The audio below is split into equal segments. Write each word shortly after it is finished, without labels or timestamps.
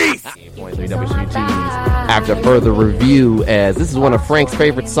WCTs after further review, as this is one of Frank's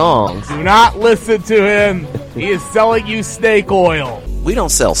favorite songs. Do not listen to him. He is selling you snake oil. We don't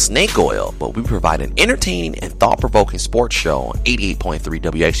sell snake oil, but we provide an entertaining and thought-provoking sports show on 88.3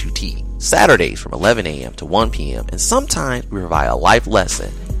 WXUT, Saturdays from 11 a.m. to 1 p.m., and sometimes we provide a life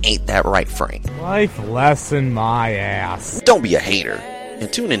lesson. Ain't that right, Frank? Life lesson my ass. Don't be a hater,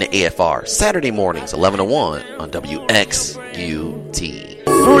 and tune in to AFR Saturday mornings 11 to 1 on WXUT.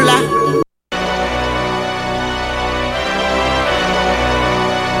 Hola.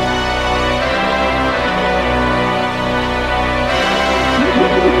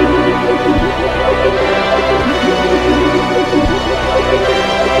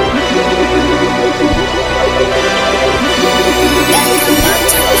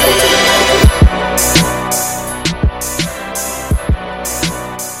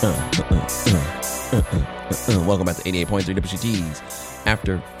 Welcome back to 88.3 WCTs.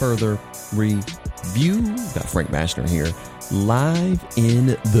 After further review, got Frank Mashner here, live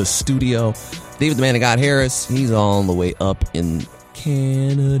in the studio. David the Man of God Harris, he's all the way up in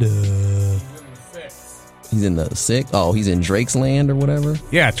Canada. He's in the 6th? Oh, he's in Drake's Land or whatever?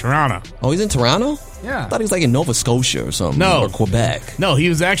 Yeah, Toronto. Oh, he's in Toronto? Yeah. I thought he was like in Nova Scotia or something. No. Or Quebec. No, he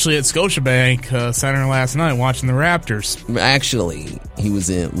was actually at Scotiabank Center last night watching the Raptors. Actually, he was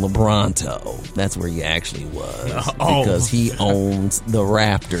in Lebronto. That's where he actually was. Oh. Because he owns the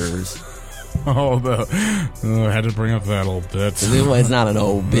Raptors. I had to bring up that old bit. It's not an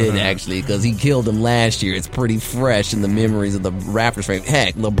old bit, actually, because he killed him last year. It's pretty fresh in the memories of the Raptors fans.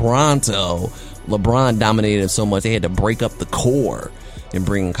 Heck, LeBron dominated him so much they had to break up the core and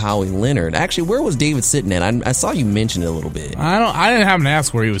bring Kawhi Leonard. Actually, where was David sitting at? I saw you mention it a little bit. I didn't have to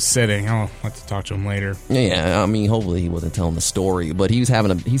ask where he was sitting. I'll have to talk to him later. Yeah, I mean, hopefully he wasn't telling the story, but he's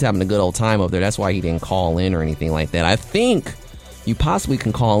having a good old time up there. That's why he didn't call in or anything like that. I think you possibly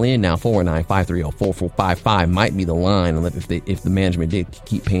can call in now. 419-530-4455 might be the line if the management did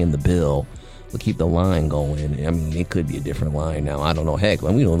keep paying the bill. We'll keep the line going. I mean, it could be a different line now. I don't know. Heck,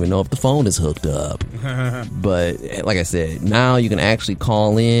 we don't even know if the phone is hooked up. But like I said, now you can actually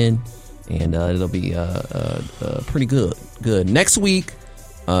call in, and it'll be pretty good. Next week,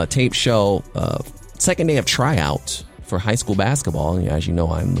 tape show, second day of tryouts for high school basketball. And as you know,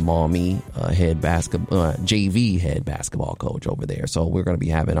 I'm the Maumee JV head basketball coach over there. So we're going to be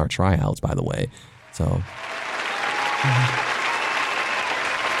having our tryouts, by the way. So.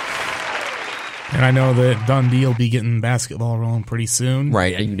 And I know that Dundee will be getting basketball rolling pretty soon.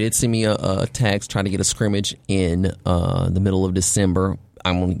 Right. You did send me a text trying to get a scrimmage in the middle of December.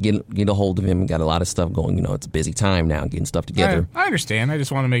 I'm going to get a hold of him. Got a lot of stuff going. You know, it's a busy time now getting stuff together. I understand. I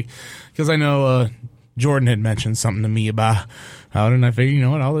just want to because I know Jordan had mentioned something to me about how, and I figured, you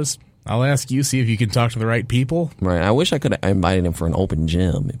know what, I'll ask you, see if you can talk to the right people. Right. I wish I could have invited him for an open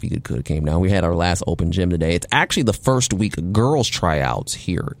gym if he could have came down. We had our last open gym today. It's actually the first week of girls tryouts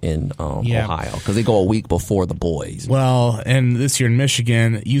here in Ohio because they go a week before the boys. Well, and this year in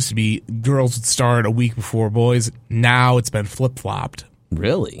Michigan, it used to be girls would start a week before boys. Now it's been flip-flopped.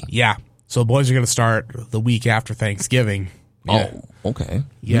 Really? Yeah. So boys are going to start the week after Thanksgiving. Yeah. Oh, okay.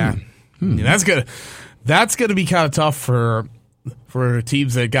 Yeah. Yeah, that's gonna be kind of tough for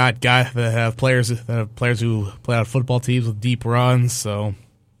teams that have players who play on football teams with deep runs. So,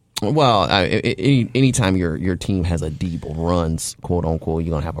 well, anytime your team has a deep runs, quote unquote, you're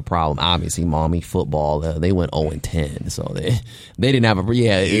gonna have a problem. Obviously, Maumee football, they went 0-10, so they didn't have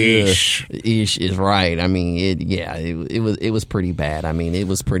ish is right. I mean, it was pretty bad. I mean, it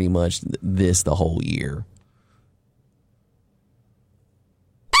was pretty much this the whole year.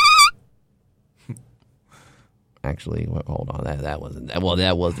 Actually, hold on.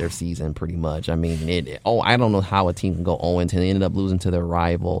 That was their season pretty much. I mean, I don't know how a team can go 0-10. They ended up losing to their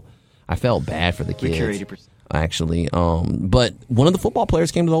rival. I felt bad for the kids. Actually, but one of the football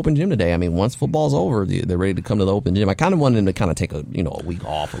players came to the open gym today. I mean, once football's over, they're ready to come to the open gym. I kind of wanted them to kind of take a week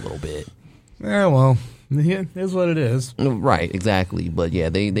off a little bit. Yeah, well, it is what it is. Right, exactly. But yeah,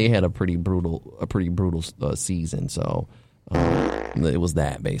 they had a pretty brutal season. So. It was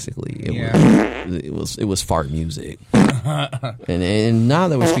that basically. It was fart music. and now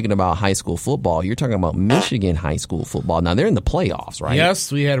that we're speaking about high school football, you're talking about Michigan high school football. Now they're in the playoffs, right?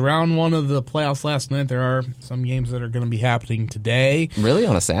 Yes, we had round one of the playoffs last night. There are some games that are going to be happening today. Really,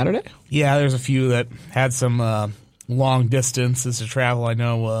 on a Saturday? Yeah, there's a few that had some long distances to travel. I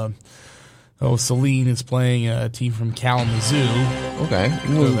know. Celine is playing a team from Kalamazoo. Okay,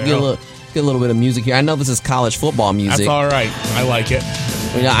 get a little bit of music here. I know this is college football music. That's all right. I like it.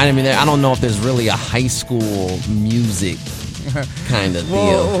 I mean, I don't know if there's really a high school music kind of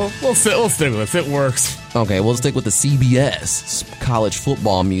deal. We'll stick with this. It works. Okay, we'll stick with the CBS college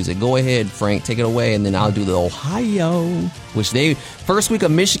football music. Go ahead, Frank, take it away, and then I'll do the Ohio, which first week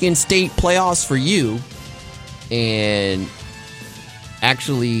of Michigan State playoffs for you, and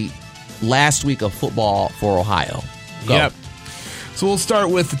actually last week of football for Ohio. Go. Yep. So we'll start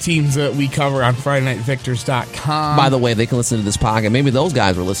with the teams that we cover on FridayNightVictors.com. By the way, they can listen to this podcast. Maybe those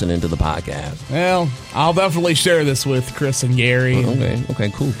guys were listening to the podcast. Well, I'll definitely share this with Chris and Gary. Okay,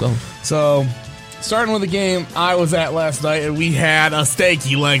 cool, go. So, starting with the game I was at last night, and we had a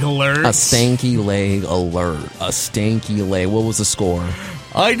stanky leg alert. A stanky leg alert. A stanky leg. What was the score?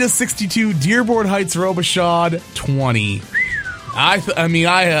 Ida 62, Dearborn Heights Robichaud 20.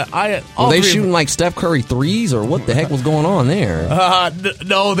 Were they shooting like Steph Curry threes, or what the heck was going on there?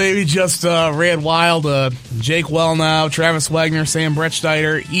 No, they just ran wild. Jake Wellnow, Travis Wagner, Sam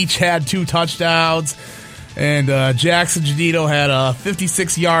Bretschneider each had 2 touchdowns, and Jackson Jadito had a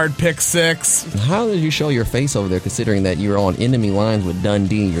 56-yard pick six. How did you show your face over there, considering that you're on enemy lines with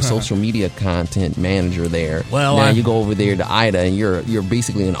Dundee, your social media content manager there? Well, now you go over there to Ida, and you're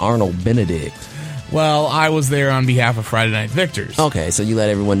basically an Arnold Benedict. Well, I was there on behalf of Friday Night Victors. Okay, so you let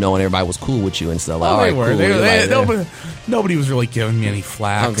everyone know, and everybody was cool with you and stuff. Oh, they were. Cool. Nobody was really giving me any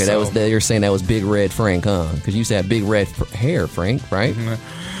flack. Okay, so. you're saying that was Big Red Frank, huh? Because you used to have big red hair, Frank, right?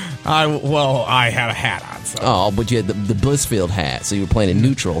 I had a hat on. So. Oh, but you had the Blissfield hat, so you were playing it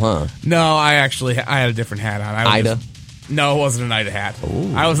neutral, huh? No, I had a different hat on. Ida? No, it wasn't an Ida hat.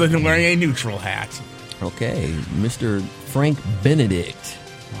 Ooh. I was wearing a neutral hat. Okay, Mr. Frank Benedict.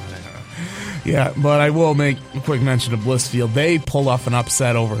 Yeah, but I will make a quick mention of Blissfield. They pulled off an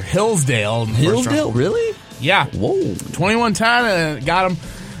upset over Hillsdale. In the first round. Really? Yeah. Whoa. 21-10, got them.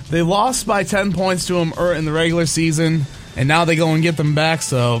 They lost by 10 points to them in the regular season, and now they go and get them back,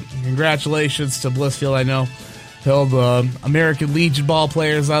 so congratulations to Blissfield. I know held American Legion ball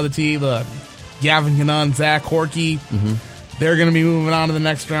players on the team, Gavin Cannon, Zach Horkey. Mm-hmm. They're going to be moving on to the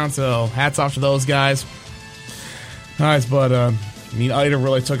next round, so hats off to those guys. Nice, but Ida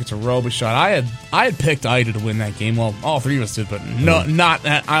really took it to Robichaud. I had picked Ida to win that game. Well, all three of us did, but not.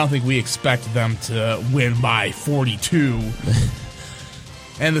 I don't think we expected them to win by 42.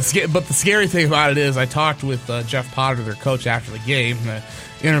 And the scary thing about it is, I talked with Jeff Potter, their coach, after the game. The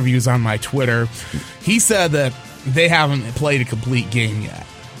interviews on my Twitter. He said that they haven't played a complete game yet,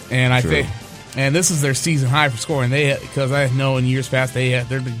 and I think. And this is their season high for scoring. Because I know in years past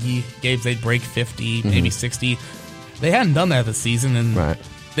there'd be games they'd break 50, maybe 60. They hadn't done that this season, and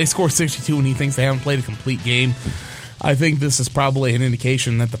they score 62, and he thinks they haven't played a complete game. I think this is probably an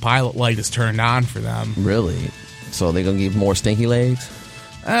indication that the pilot light is turned on for them. Really? So they're going to give more stinky legs?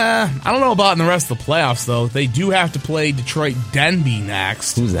 I don't know about in the rest of the playoffs, though. They do have to play Detroit Denby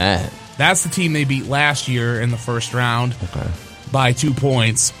next. Who's that? That's the team they beat last year in the first round by 2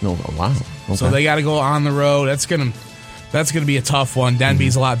 points. Oh, wow. Okay. So they got to go on the road. That's gonna be a tough one.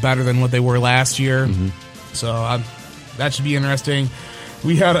 Denby's a lot better than what they were last year. So that should be interesting.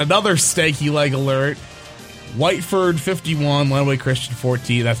 We had another stanky leg alert. Whiteford 51, Lenawee Christian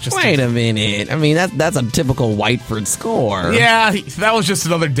 14. That's just wait a minute. I mean, that's a typical Whiteford score. Yeah, that was just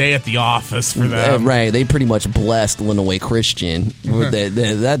another day at the office for them. Right, they pretty much blessed Lenawee Christian.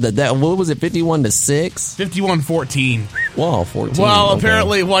 That what was it? 51-6. 51-14. Wow, 14. Well,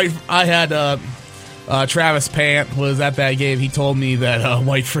 apparently I had Travis Pant was at that game. He told me that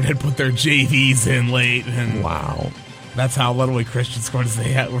Whiteford had put their JVs in late, and wow, that's how Lenawee Christian scored. As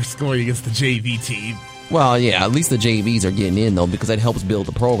they were scoring against the JV team. Well, yeah, at least the JVs are getting in, though, because that helps build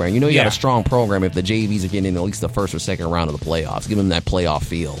the program. You know, you got a strong program if the JVs are getting in at least the first or second round of the playoffs. Give them that playoff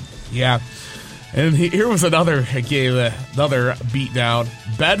feel. Yeah. And here was another game, another beatdown.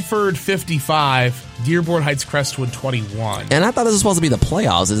 Bedford 55, Dearborn Heights Crestwood 21. And I thought this was supposed to be the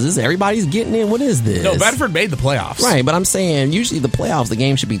playoffs. Is this everybody's getting in? What is this? No, Bedford made the playoffs. Right, but I'm saying usually the playoffs, the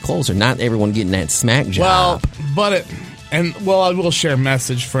game should be closer. Not everyone getting that smack job. Well, I will share a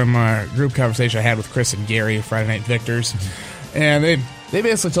message from a group conversation I had with Chris and Gary of Friday Night Victors. And they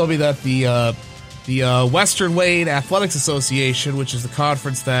basically told me that the Western Wayne Athletics Association, which is the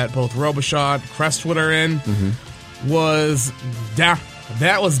conference that both Robichaud and Crestwood are in, was down.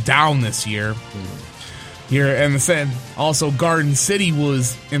 That was down this year. Here, and also Garden City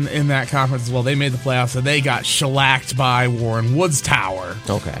was in that conference as well. They made the playoffs, and they got shellacked by Warren Woods Tower.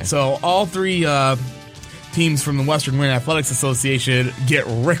 Okay. So all three teams from the Western Wayne Athletics Association get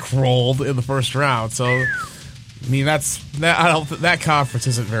rickrolled in the first round. So, I mean, that conference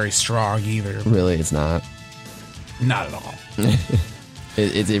isn't very strong either. Really, it's not. Not at all.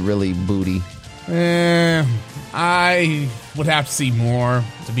 Is it really booty? I would have to see more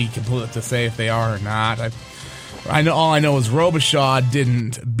to say if they are or not. All I know is Robichaud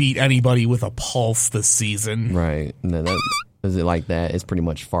didn't beat anybody with a pulse this season. Right. No, is it like that? It's pretty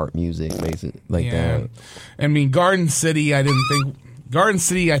much fart music, basically. Like that. I mean, Garden City, I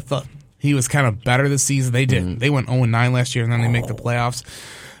thought he was kind of better this season. They did. They went 0-9 last year, and then they make the playoffs.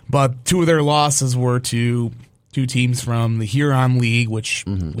 But two of their losses were to two teams from the Huron League, which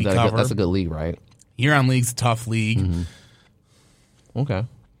we covered. That's a good league, right? Huron League's a tough league. Okay.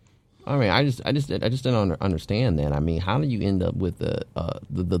 I mean, I just didn't understand that. I mean, how do you end up with the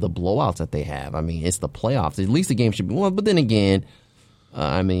blowouts that they have? I mean, it's the playoffs. At least the game should be won. But then again,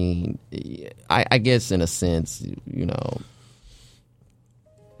 I mean, I guess in a sense, you know,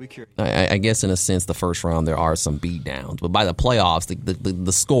 I guess in a sense, the first round there are some beat downs, but by the playoffs,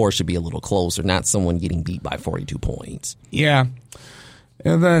 the score should be a little closer, not someone getting beat by 42 points. Yeah.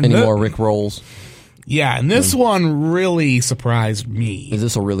 And then any more Rick rolls? Yeah, and this one really surprised me. Is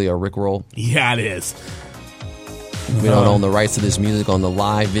this really a Rick roll? Yeah, it is. We don't own the rights to this music on the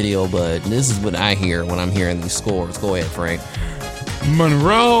live video, but this is what I hear when I'm hearing these scores. Go ahead, Frank.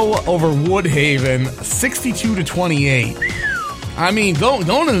 Monroe over Woodhaven, 62-28. I mean, going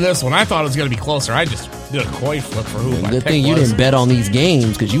into this one, I thought it was going to be closer. I just did a coin flip for who my Good pick thing you was. didn't bet on these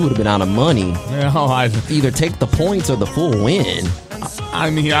games because you would have been out of money. No, Either take the points or the full win. I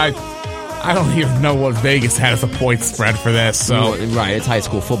mean, I don't even know what Vegas has a point spread for this. So right, it's high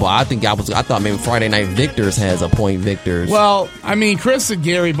school football. I thought maybe Friday Night Victors has a point victors. Well, I mean, Chris and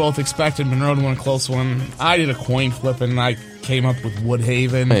Gary both expected Monroe to win a close one. I did a coin flip and I came up with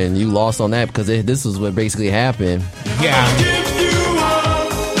Woodhaven, and you lost on that because this is what basically happened. Yeah.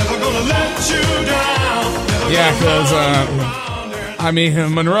 Yeah, because, I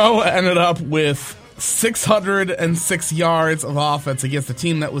mean, Monroe ended up with 606 yards of offense against a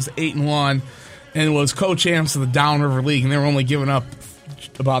team that was 8-1 and was co-champs of the Downriver League, and they were only giving up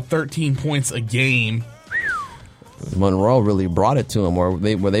about 13 points a game. Monroe really brought it to him.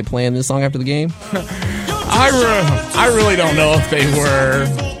 Were they playing this song after the game? I really don't know if they were.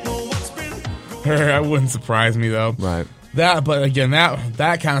 That wouldn't surprise me, though. Right. But again,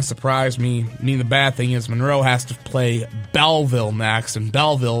 that kind of surprised me. I mean, the bad thing is Monroe has to play Belleville next, and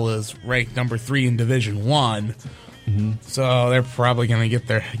Belleville is ranked number 3 in Division I. So they're probably going to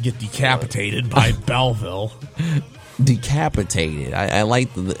get decapitated by Belleville. Decapitated. I like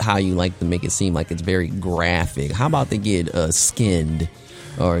how you like to make it seem like it's very graphic. How about they get skinned?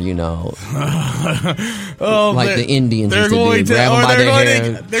 Or, you know, like the Indians used to do. Grab them by their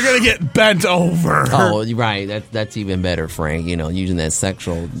hair. They're going to get bent over. Oh, right. That's even better, Frank. You know, using that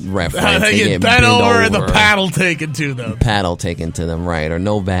sexual reference. They get bent over and the paddle taken to them. Right. Or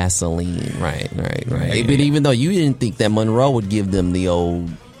no Vaseline. Right. But even though you didn't think that Monroe would give them the old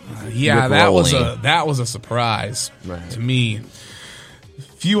that was a surprise to me. A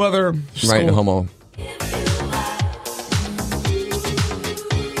few other... Right, homo.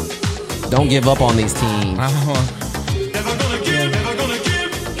 Don't give up on these teams.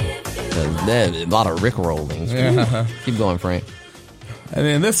 There's a lot of Rick-rolling. Yeah. Keep going, Frank. I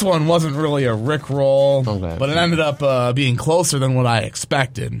mean, this one wasn't really a Rick-roll, but it ended up being closer than what I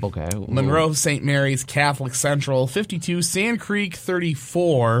expected. Okay. Monroe St. Mary's Catholic Central, 52. Sand Creek,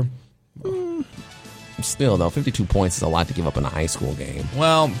 34. Still, though, 52 points is a lot to give up in a high school game.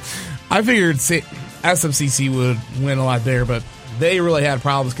 Well, I figured SFCC would win a lot there, but they really had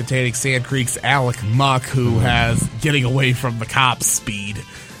problems containing Sand Creek's Alec Muck, who has getting away from the cops' speed.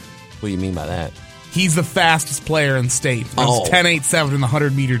 What do you mean by that? He's the fastest player in state. Runs 10.87 in the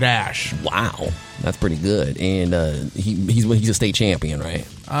 100-meter dash. Wow. That's pretty good. And he's a state champion, right?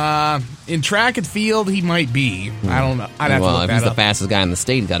 In track and field, he might be. I don't know. I'd have to look that up. If he's the fastest guy in the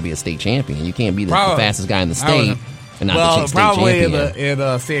state, he's got to be a state champion. You can't be the fastest guy in the state and not the state champion. Probably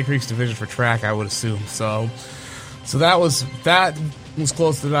in Sand Creek's division for track, I would assume. So that was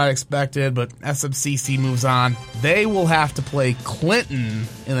closer than I expected, but SMCC moves on. They will have to play Clinton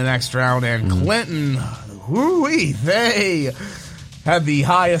in the next round, and Clinton, they had the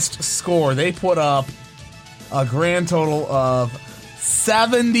highest score. They put up a grand total of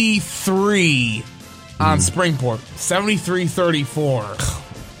 73 on Springport. 73-34.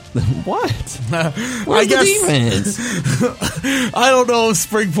 What? Where's the defense? I don't know if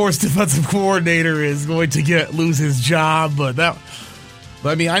Springport's defensive coordinator is going to lose his job, but I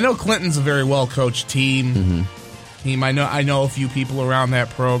mean, I know Clinton's a very well coached team. I know a few people around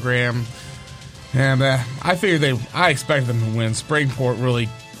that program, and I expected them to win. Springport really,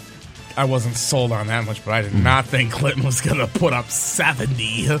 I wasn't sold on that much, but I did not think Clinton was going to put up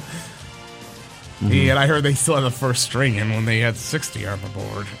 70. And I heard they still had the first string in when they had 60 on the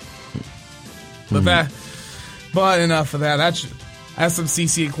board. But enough of that.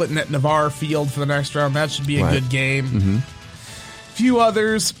 SMCC and Clinton at Navarre Field for the next round. That should be a good game. Few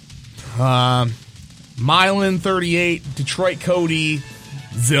others. Milan 38, Detroit Cody,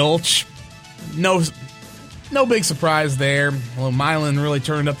 Zilch. No big surprise there. Well, Milan really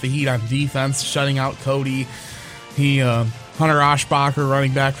turned up the heat on defense, shutting out Cody. Hunter Oshbacher,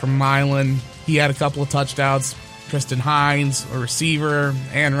 running back from Milan, he had a couple of touchdowns. Tristan Hines, a receiver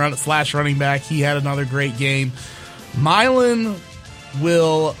and running back, he had another great game. Milan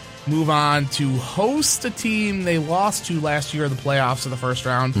will move on to host a team they lost to last year in the playoffs in the first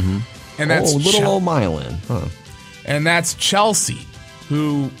round. And that's little old Milan. Huh. And that's Chelsea,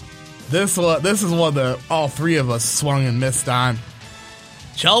 who this is one that all three of us swung and missed on.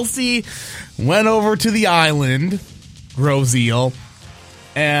 Chelsea went over to the island, Grosse Ile,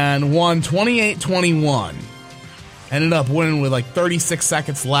 and won 28-21. Ended up winning with like 36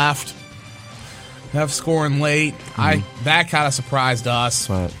 seconds left. Have scoring late. That kind of surprised us.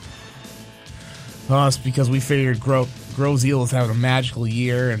 Right. Us because we figured Grosse Ile was having a magical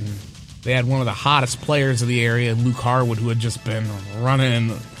year, and they had one of the hottest players of the area, Luke Harwood, who had just been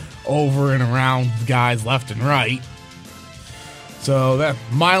running over and around guys left and right. So that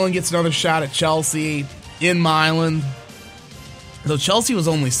Milan gets another shot at Chelsea in Milan. Though Chelsea was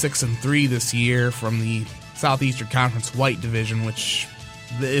only 6-3 this year from the Southeastern Conference White Division, which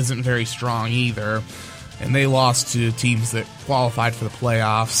isn't very strong either. And they lost to teams that qualified for the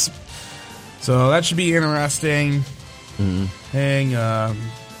playoffs. So that should be interesting. And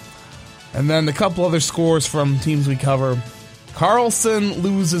then a couple other scores from teams we cover. Gibraltar Carlson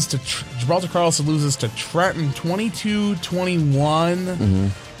loses to Trenton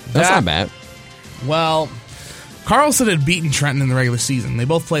 22-21. That's not bad. Well, Carlson had beaten Trenton in the regular season. They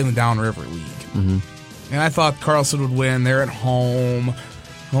both play in the Downriver League. And I thought Carlson would win. They're at home.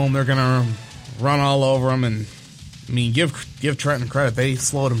 They're going to run all over them. And, I mean, give Trenton credit. They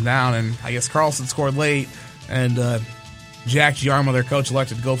slowed him down. And I guess Carlson scored late. And Jack Giarmo, their coach,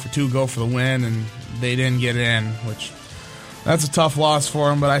 elected to go for the win. And they didn't get in, which that's a tough loss for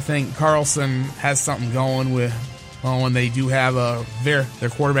them. But I think Carlson has something going with when they do have their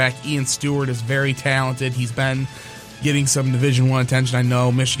quarterback, Ian Stewart, is very talented. He's been getting some Division I attention. I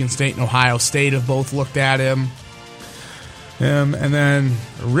know Michigan State and Ohio State have both looked at him. And then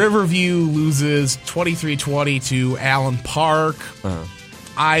Riverview loses 23-20 to Allen Park.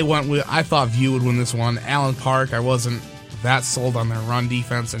 I thought View would win this one. Allen Park, I wasn't that sold on their run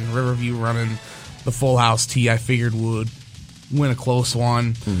defense, and Riverview running the full house tee, I figured would win a close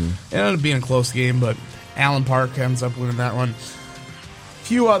one. It ended up being a close game, but Allen Park ends up winning that one.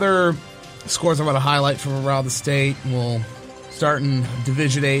 Few other scores I'm going to highlight from around the state. We'll start in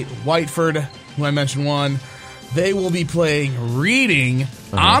Division 8. Whiteford, who I mentioned, won. They will be playing Reading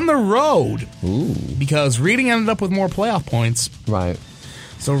on the road. Because Reading ended up with more playoff points. Right.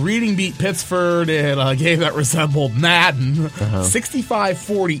 So Reading beat Pittsford in a game that resembled Madden,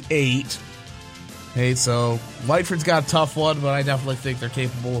 65-48. Hey, so Whiteford's got a tough one, but I definitely think they're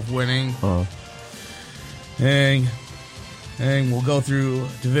capable of winning. And we'll go through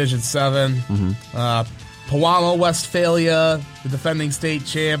Division 7. Pewamo Westphalia, the defending state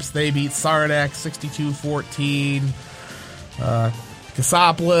champs, they beat Saranac 62-14.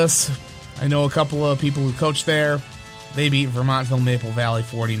 Cassopolis, I know a couple of people who coach there. They beat Vermontville Maple Valley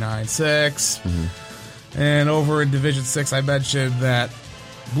 49-6. And over in Division 6, I mentioned that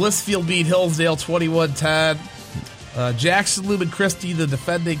Blissfield beat Hillsdale 21-10. Jackson Lumen Christie, the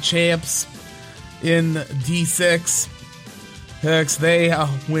defending champs in D6. They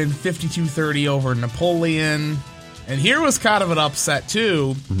win 52-30 over Napoleon. And here was kind of an upset,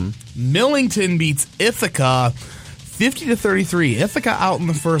 too. Millington beats Ithaca 50-33. Ithaca out in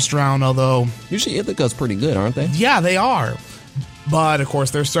the first round, although Usually Ithaca's pretty good, aren't they? yeah, they are. But, of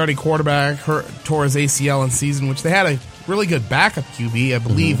course, their starting quarterback tore his ACL in season, which they had a really good backup QB. I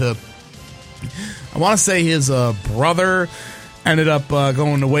believe I want to say his brother ended up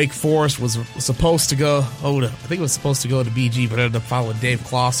going to Wake Forest, was supposed to go, I think it was supposed to go to BG, but ended up following Dave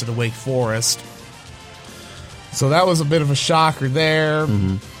Clawson to Wake Forest. So that was a bit of a shocker there.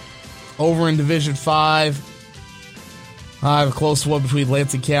 Over in Division 5, I have a close one between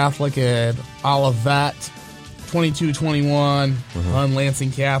Lansing Catholic and Olivet. 22-21 on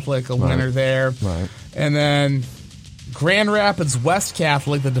Lansing Catholic, a winner there. And then Grand Rapids West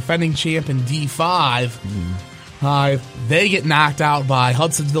Catholic, the defending champ in D5, they get knocked out by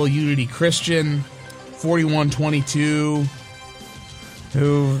Hudsonville Unity Christian, 41-22,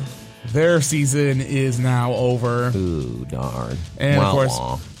 who their season is now over. Ooh, darn. And, of course,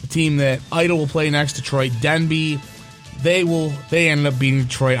 the team that Idle will play next, Detroit Denby, they ended up beating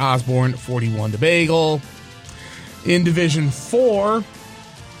Detroit Osborne 41-Bagel. In Division 4,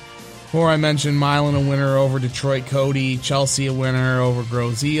 I mentioned Milan a winner over Detroit Cody, Chelsea a winner over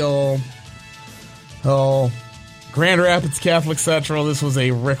Grosse Ile. Grand Rapids Catholic Central, this was a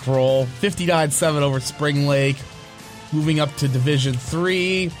rickroll. 59-7 over Spring Lake. Moving up to Division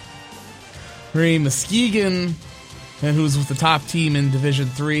 3, Muskegon, and who's with the top team in Division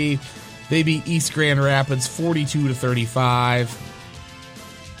 3, they beat East Grand Rapids 42-35.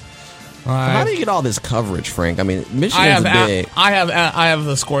 How do you get all this coverage, Frank? I mean, Michigan's big. I have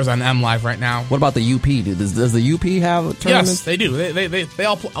the scores on M Live right now. What about the UP? Does the UP have a tournament? Yes, they do. They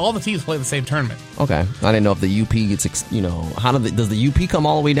all the teams play the same tournament. Okay, I didn't know if the UP gets. Does the UP come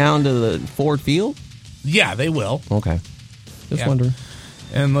all the way down to the Ford Field? Yeah, they will. Okay, just wondering.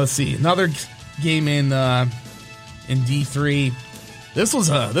 And let's see, another game in D3. This was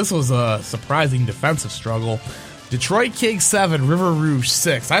a surprising defensive struggle. Detroit Kings 7, River Rouge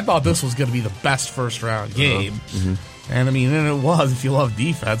 6. I thought this was going to be the best first round game. Mm-hmm. And I mean, and it was if you love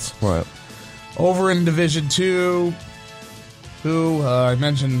defense. Right. Over in Division 2, I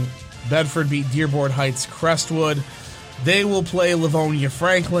mentioned Bedford beat Dearborn Heights Crestwood. They will play Livonia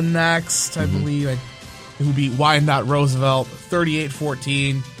Franklin next, I believe, who beat Wyandotte Roosevelt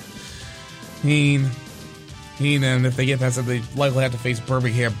 38-14. And if they get past it, they likely have to face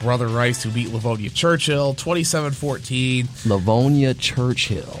Birmingham Brother Rice, who beat Livonia Churchill 27-14. Livonia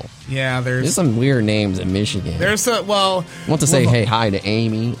Churchill. Yeah, there's some weird names in Michigan. I want to say hi to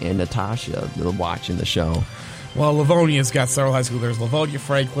Amy and Natasha that are watching the show. Well, Livonia's got several high schools. There's Livonia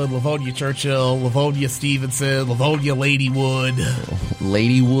Franklin, Livonia Churchill, Livonia Stevenson, Livonia Ladywood.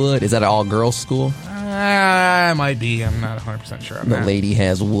 Ladywood? Is that an all-girls school? Might be. I'm not 100% sure. The lady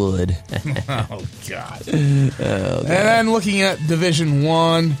has wood. Oh, God. And then looking at Division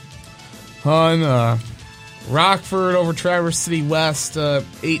 1, Rockford over Traverse City West,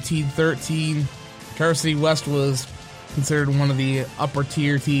 18-13. Traverse City West was considered one of the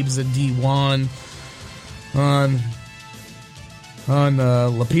upper-tier teams in D1.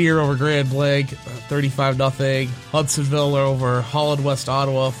 Lapeer over Grand Blanc, 35-0. Hudsonville over Holland West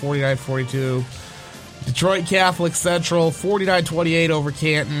Ottawa, 49-42. Detroit Catholic Central, 49-28 over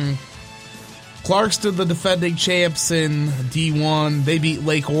Canton. Clarkston, the defending champs in D1, they beat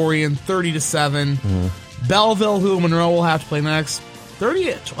Lake Orion 30-7. Belleville, who Monroe will have to play next, a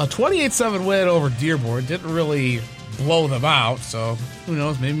 28-7 win over Dearborn. Didn't really blow them out, so who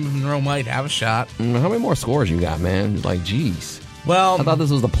knows? Maybe Monroe might have a shot. How many more scores you got, man? Like, geez. Well, I thought this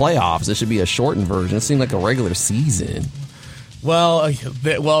was the playoffs. It should be a shortened version. It seemed like a regular season. Well,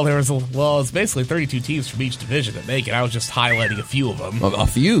 it's basically 32 teams from each division that make it. I was just highlighting a few of them. A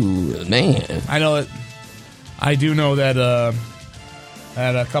few, man. I do know that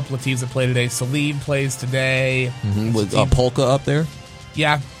a couple of teams that play today. Saline plays today. With Polka up there?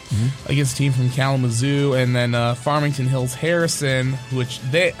 Yeah. Against a team from Kalamazoo, and then Farmington Hills Harrison, which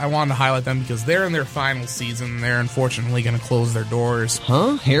I wanted to highlight them because they're in their final season. They're unfortunately going to close their doors.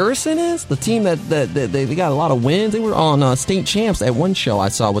 Huh? Harrison is the team that they got a lot of wins. They were on state champs at one show I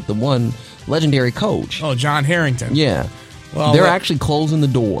saw with the one legendary coach. Oh, John Harrington. Yeah. Well, they're actually closing the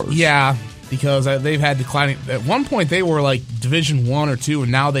doors. Yeah, because they've had declining. At one point, they were like Division 1 or 2,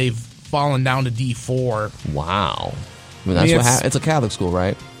 and now they've fallen down to D4. Wow. I mean, that's what happened. It's a Catholic school,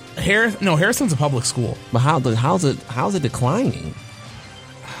 right? Harrison's a public school. But how's it declining?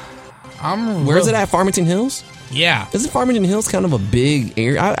 Where's it at? Farmington Hills? Yeah. Isn't Farmington Hills kind of a big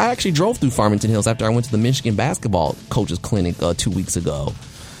area? I actually drove through Farmington Hills after I went to the Michigan basketball coaches clinic 2 weeks ago.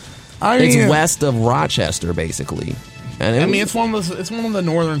 It's west of Rochester, basically. And it's one of the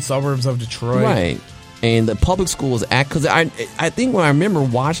northern suburbs of Detroit, right? And the public school is because I think when I remember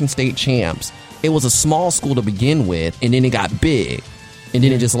watching state champs, it was a small school to begin with, and then it got big. And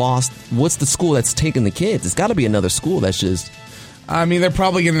then it just lost. What's the school that's taking the kids? It's got to be another school that's just... I mean, they're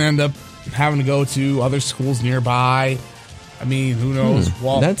probably going to end up having to go to other schools nearby. I mean, who knows?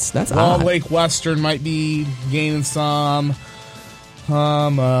 That's Walled Lake Western might be gaining some.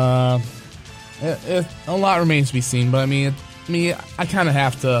 A lot remains to be seen, but I mean, I kind of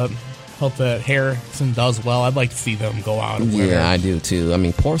have to hope that Harrison does well. I'd like to see them go out and win. Yeah, I do too. I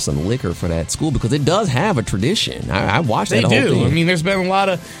mean, pour some liquor for that school because it does have a tradition. I watched that whole thing. They do. I mean, there's been a lot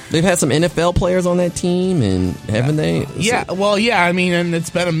of... They've had some NFL players on that team, and haven't they? Yeah, well, yeah. I mean, and it's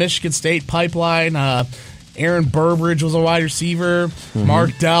been a Michigan State pipeline. Aaron Burbridge was a wide receiver.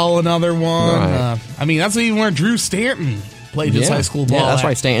 Mark Dell, another one. Right. I mean, that's even where Drew Stanton played his high school ball. Yeah, that's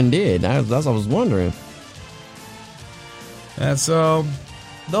right. Stanton did. That's what I was wondering. And so...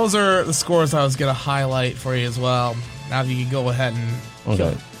 those are the scores I was going to highlight for you as well. Now, if you could go ahead and...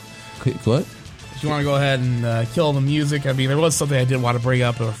 Okay. What? if you want to go ahead and kill the music, I mean, there was something I did want to bring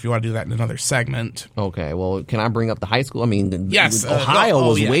up, or if you want to do that in another segment. Okay, well, can I bring up the high school? I mean, yes, Ohio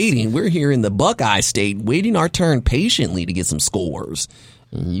was waiting. We're here in the Buckeye State, waiting our turn patiently to get some scores.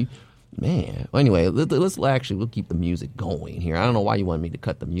 And man. Well, anyway, we'll keep the music going here. I don't know why you wanted me to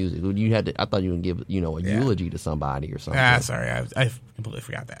cut the music. I thought you would give, a eulogy to somebody or something. Sorry, I completely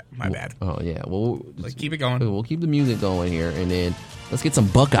forgot that. My bad. Oh yeah. Well, let's keep it going. We'll keep the music going here, and then let's get some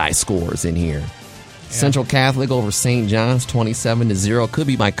Buckeye scores in here. Yeah. Central Catholic over St. John's, 27-0. Could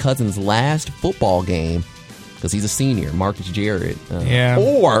be my cousin's last football game because he's a senior, Marcus Jarrett.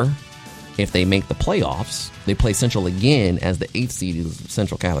 Or if they make the playoffs, they play Central again as the 8th seed.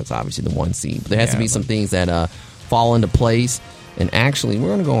 Central Catholic's obviously the 1 seed. But there has to be some things that fall into place. And actually, we're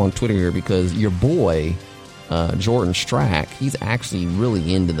going to go on Twitter here because your boy, Jordan Strack, he's actually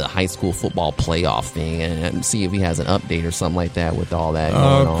really into the high school football playoff thing. And see if he has an update or something like that with all that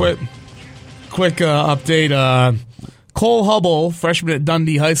going on. Quick update. Cole Hubble, freshman at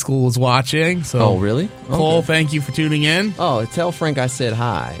Dundee High School, was watching. So, oh, really? Cole, thank you for tuning in. Oh, tell Frank I said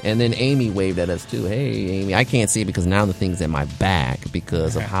hi. And then Amy waved at us, too. Hey, Amy. I can't see it because now the thing's at my back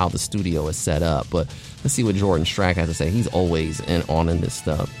because of how the studio is set up. But let's see what Jordan Strack has to say. He's always in this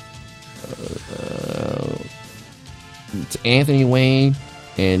stuff. Anthony Wayne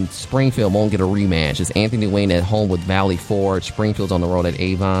and Springfield won't get a rematch. It's Anthony Wayne at home with Valley Forge. Springfield's on the road at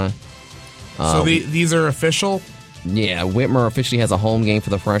Avon. So these are official? Yeah, Whitmer officially has a home game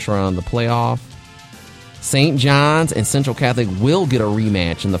for the first round of the playoff. St. John's and Central Catholic will get a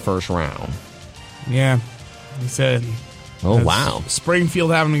rematch in the first round. Yeah, he said. Oh, wow.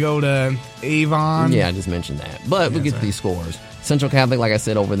 Springfield having to go to Avon. Yeah, I just mentioned that. But we'll get to these scores. Central Catholic, like I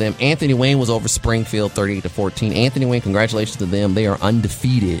said, over them. Anthony Wayne was over Springfield 38-14. Anthony Wayne, congratulations to them. They are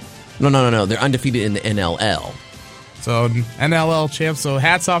undefeated. No. They're undefeated in the NLL. So, NLL champs. So,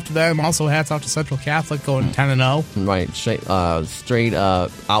 hats off to them. Also, hats off to Central Catholic going 10-0. Right. Straight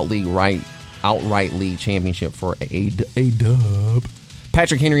outright league championship for a dub.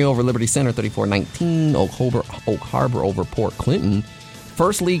 Patrick Henry over Liberty Center, 34-19. Oak Harbor over Port Clinton.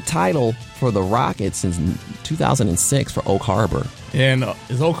 First league title for the Rockets since 2006 for Oak Harbor. And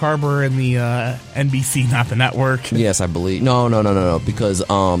is Oak Harbor in the NBC, not the network? Yes, I believe. No, because the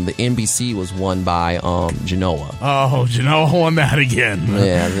NBC was won by Genoa. Oh, Genoa won that again.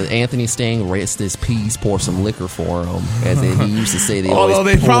 Yeah, Anthony Stang, rest his peace, pour some liquor for him, as he used to say. Although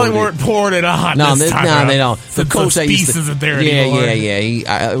they probably weren't pouring it on. No, they don't. The coach that used to, isn't there anymore.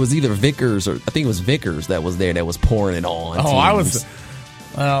 Yeah. It was either Vickers or I think it was Vickers that was there that was pouring it on. Oh, I was.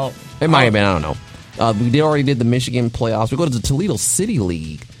 Well, it might have been. I don't know. We already did the Michigan playoffs. We go to the Toledo City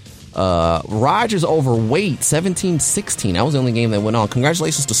League. Rogers over Waite, 17-16. That was the only game that went on.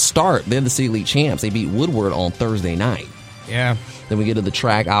 Congratulations to Start. They're the City League champs. They beat Woodward on Thursday night. Yeah. Then we get to the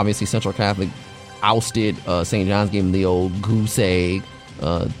track. Obviously, Central Catholic ousted St. John's, gave them the old goose egg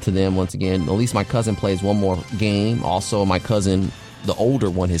to them once again. At least my cousin plays one more game. Also, my cousin, the older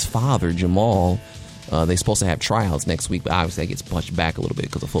one, his father, Jamal, they're supposed to have tryouts next week, but obviously that gets punched back a little bit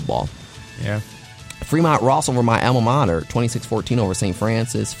because of football. Yeah. Fremont Ross over my alma mater, 26-14 over St.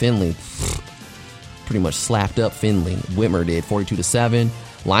 Francis. Finley pretty much slapped up Finley. Whitmer did, 42-7.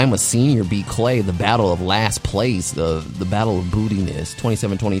 Lima Senior beat Clay, the battle of last place, the battle of bootiness,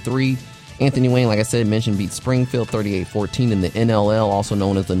 27-23. Anthony Wayne, like I said, mentioned, beat Springfield 38-14 in the NLL, also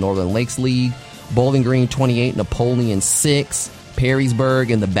known as the Northern Lakes League. Bowling Green 28, Napoleon 6. Perrysburg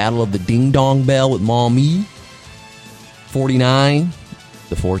in the Battle of the Ding Dong Bell with Maumee, 49-14.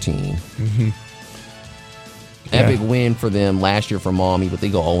 Mm-hmm. Epic win for them last year for Maumee, but they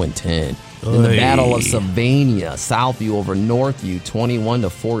go 0-10. In the Battle of Sylvania, Southview over Northview,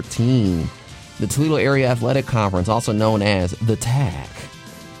 21-14. The Toledo Area Athletic Conference, also known as the TAC.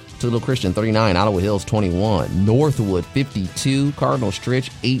 Toledo Christian 39, Ottawa Hills 21, Northwood 52, Cardinal Stritch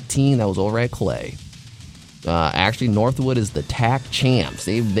 18. That was over at Clay. Actually, Northwood is the TAC champs.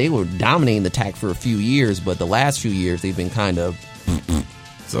 They were dominating the TAC for a few years, but the last few years they've been kind of.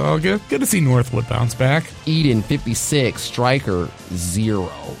 So good to see Northwood bounce back. Eden 56, Stryker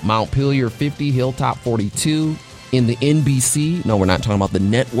 0, Montpelier 50, Hilltop 42. In the NBC, no, we're not talking about the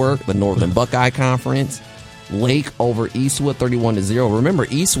network, the Northern Buckeye Conference. Lake over Eastwood 31-0. Remember,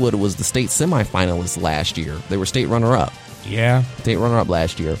 Eastwood was the state semifinalist last year. They were state runner-up. Yeah, state runner-up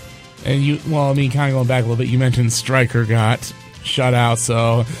last year. And kind of going back a little bit, you mentioned Stryker got shut out,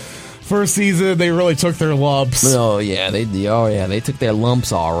 so first season they really took their lumps. They took their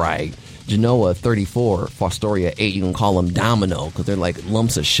lumps all right. Genoa 34, Fostoria 8. You can call them Domino because they're like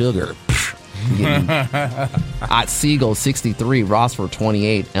lumps of sugar. Otsego 63, Rossford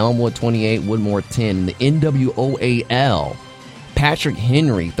 28, Elmwood 28, Woodmore 10. The NWOAL, Patrick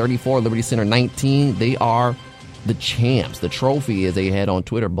Henry, 34, Liberty Center 19. They are the champs. The trophy, as they had on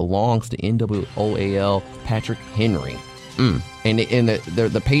Twitter, belongs to NWOAL Patrick Henry. And they're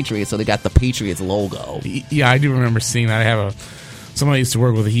the Patriots, so they got the Patriots logo. Yeah, I do remember seeing that. I have someone I used to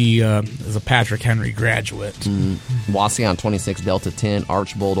work with. He is a Patrick Henry graduate. Wasion 26, Delta 10.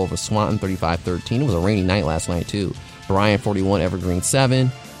 Archbold over Swanton 35-13. It was a rainy night last night, too. Bryan 41, Evergreen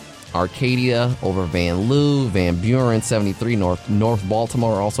 7. Arcadia over Van Loo. Van Buren 73, North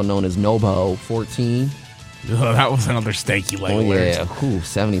Baltimore, also known as Nobo 14. Oh, that was another stanky leg alert. Yeah,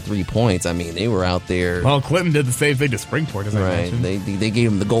 73 points. I mean, they were out there. Well, Clinton did the same thing to Springport, as I mentioned. They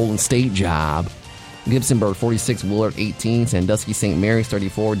gave him the Golden State job. Gibsonburg 46, Willard 18, Sandusky St. Mary's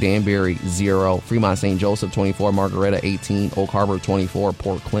 34, Danbury 0, Fremont St. Joseph 24, Margaretta 18, Oak Harbor 24,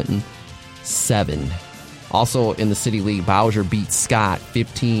 Port Clinton 7. Also in the City League, Bowser beat Scott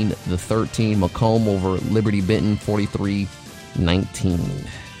 15-13, Macomb over Liberty Benton 43-19.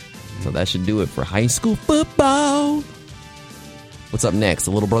 So that should do it for high school football. What's up next?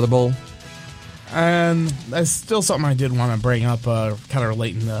 The Little Brother Bowl? And that's still something I did want to bring up, kind of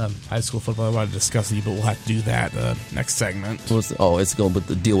relating to high school football. I want to discuss with you, but we'll have to do that next segment. It's going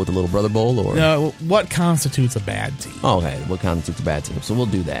to deal with the Little Brother Bowl? Or what constitutes a bad team? Okay, what constitutes a bad team? So we'll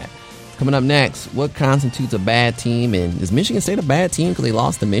do that. Coming up next, what constitutes a bad team? And is Michigan State a bad team because they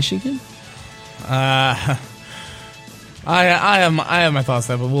lost to Michigan? I have my thoughts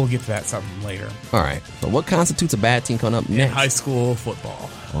on that, but we'll get to that something later. All right. So what constitutes a bad team coming up next? In high school football.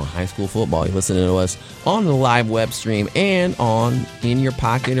 On high school football. You're listening to us on the live web stream and in your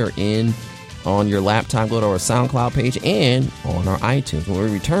pocket or on your laptop. Go to our SoundCloud page and on our iTunes. When we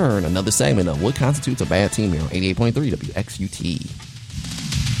return, another segment of what constitutes a bad team here on 88.3 WXUT.